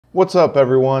What's up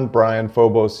everyone, Brian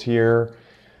Phobos here.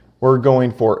 We're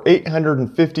going for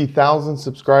 850,000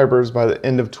 subscribers by the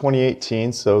end of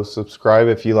 2018, so subscribe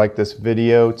if you like this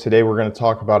video. Today we're going to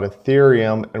talk about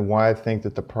Ethereum and why I think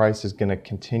that the price is going to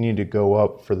continue to go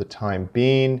up for the time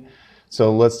being.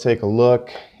 So let's take a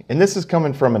look. And this is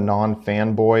coming from a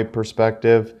non-fanboy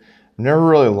perspective. I've never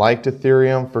really liked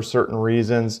Ethereum for certain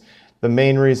reasons. The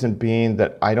main reason being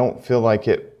that I don't feel like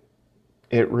it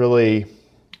really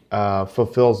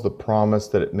fulfills the promise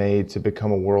that it made to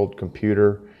become a world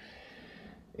computer.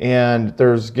 And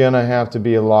there's gonna have to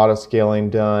be a lot of scaling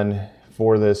done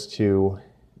for this to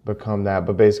become that.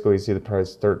 But basically you see the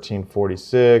price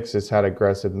 1346. It's had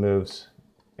aggressive moves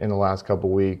in the last couple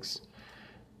weeks.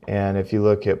 And if you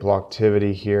look at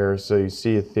blocktivity here, so you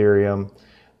see Ethereum,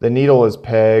 the needle is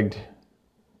pegged.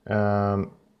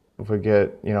 If we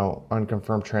get,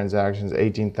 unconfirmed transactions,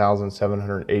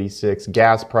 18,786.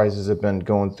 Gas prices have been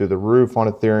going through the roof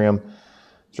on Ethereum.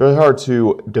 It's really hard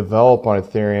to develop on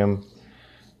Ethereum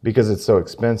because it's so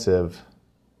expensive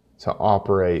to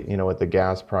operate, with the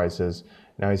gas prices.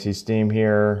 Now you see Steam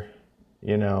here,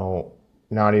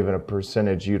 not even a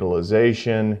percentage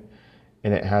utilization,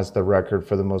 and it has the record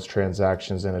for the most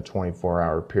transactions in a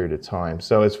 24-hour period of time.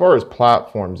 So as far as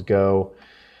platforms go,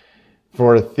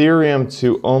 for Ethereum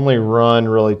to only run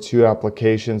really two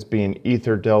applications, being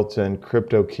Etherdelta and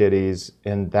CryptoKitties,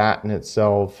 and that in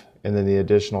itself, and then the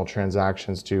additional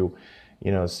transactions to,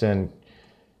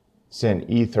 send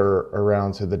Ether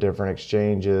around to the different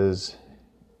exchanges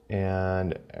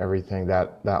and everything,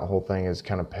 that whole thing is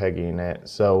kind of pegging it.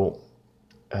 So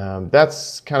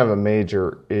that's kind of a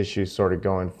major issue sort of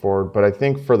going forward. But I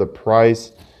think for the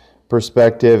price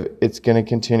perspective, it's going to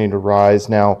continue to rise.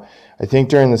 Now, I think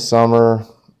during the summer,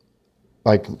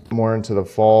 like more into the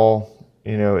fall,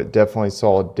 it definitely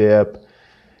saw a dip.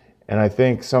 And I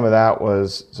think some of that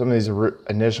was some of these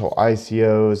initial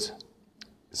ICOs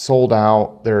sold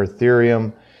out their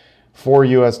Ethereum for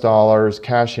US,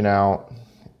 cashing out,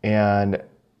 and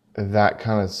that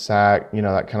kind of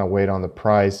that kind of weighed on the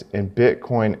price. And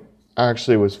Bitcoin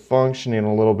actually was functioning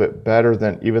a little bit better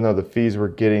than, even though the fees were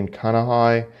getting kind of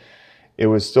high, it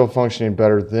was still functioning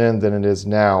better then than it is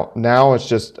now. Now it's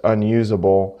just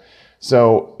unusable.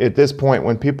 So at this point,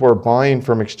 when people are buying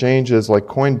from exchanges like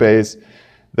Coinbase,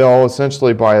 they'll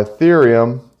essentially buy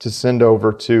Ethereum to send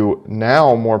over to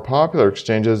now more popular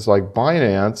exchanges like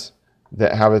Binance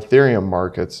that have Ethereum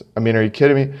markets. I mean, are you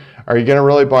kidding me? Are you going to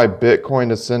really buy Bitcoin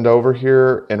to send over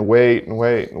here and wait and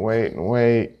wait and wait and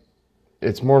wait?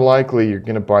 It's more likely you're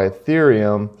going to buy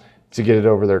Ethereum to get it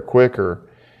over there quicker.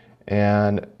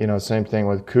 And, same thing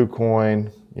with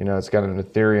KuCoin, it's got an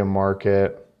Ethereum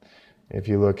market. If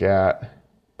you look at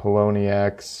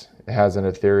Poloniex, it has an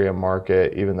Ethereum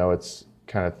market, even though it's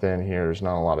kind of thin here. There's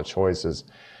not a lot of choices.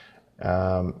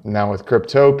 Now with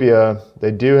Cryptopia,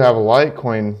 they do have a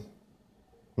Litecoin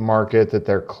market that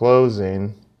they're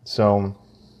closing. So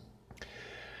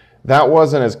that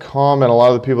wasn't as common. A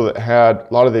lot of the people that had,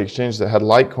 a lot of the exchanges that had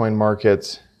Litecoin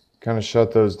markets kind of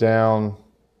shut those down,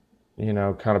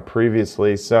 kind of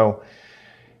previously. So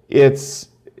it's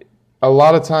a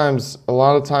lot of times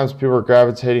people are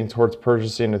gravitating towards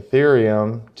purchasing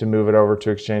Ethereum to move it over to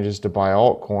exchanges to buy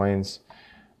altcoins,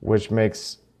 which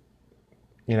makes,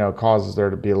 causes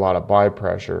there to be a lot of buy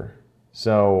pressure.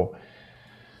 So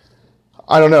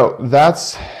I don't know.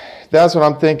 That's what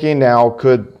I'm thinking now.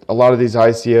 Could a lot of these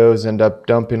ICOs end up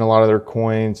dumping a lot of their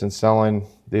coins and selling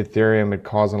the Ethereum and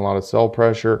causing a lot of sell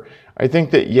pressure? I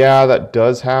think that, yeah, that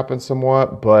does happen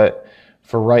somewhat, but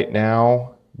for right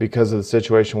now, because of the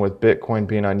situation with Bitcoin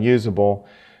being unusable,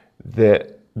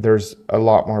 that there's a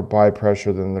lot more buy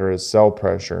pressure than there is sell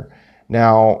pressure.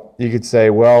 Now, you could say,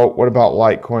 well, what about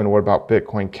Litecoin? What about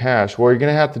Bitcoin Cash? Well, you're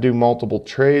going to have to do multiple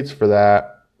trades for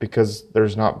that because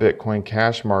there's not Bitcoin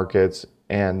Cash markets,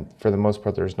 and for the most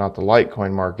part, there's not the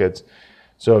Litecoin markets.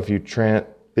 So if you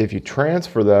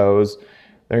transfer those,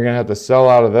 they're going to have to sell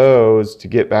out of those to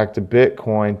get back to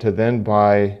Bitcoin to then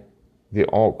buy the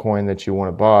altcoin that you want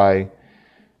to buy.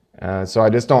 So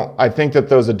I think that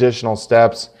those additional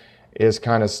steps is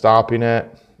kind of stopping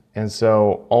it. And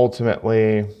so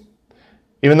ultimately,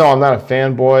 even though I'm not a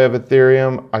fanboy of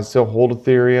Ethereum, I still hold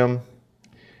Ethereum.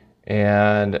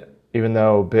 And even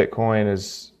though Bitcoin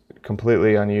is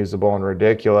completely unusable and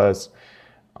ridiculous,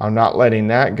 I'm not letting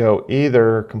that go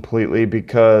either completely,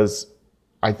 because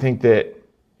I think that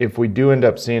if we do end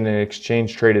up seeing an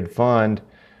exchange traded fund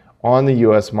on the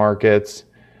US markets,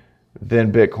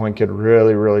 then Bitcoin could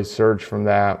really, really surge from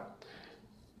that.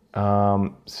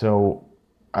 So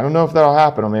I don't know if that'll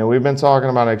happen. I mean, we've been talking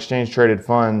about an exchange traded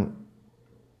fund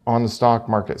on the stock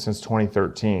market since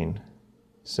 2013.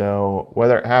 So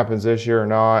whether it happens this year or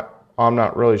not, I'm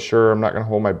not really sure. I'm not going to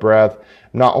hold my breath.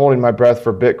 I'm not holding my breath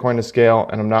for Bitcoin to scale,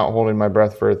 and I'm not holding my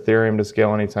breath for Ethereum to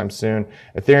scale anytime soon.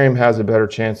 Ethereum has a better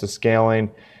chance of scaling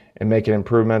and making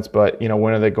improvements, but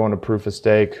when are they going to proof of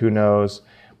stake? Who knows?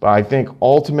 But I think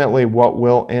ultimately what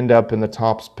will end up in the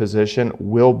top position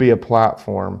will be a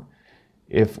platform.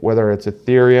 Whether it's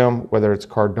Ethereum, whether it's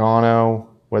Cardano,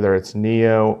 whether it's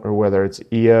Neo, or whether it's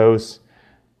EOS,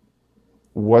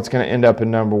 what's going to end up in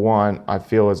number one, I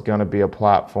feel, is going to be a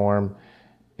platform.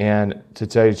 And to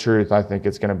tell you the truth, I think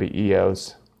it's going to be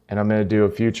EOS. And I'm going to do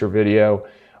a future video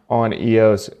on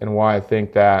EOS and why I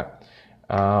think that.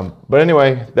 But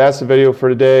anyway, that's the video for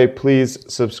today. Please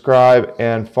subscribe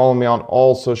and follow me on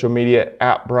all social media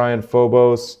at Brian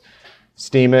Phobos,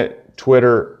 Steemit,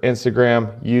 Twitter,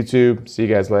 Instagram, YouTube. See you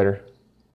guys later.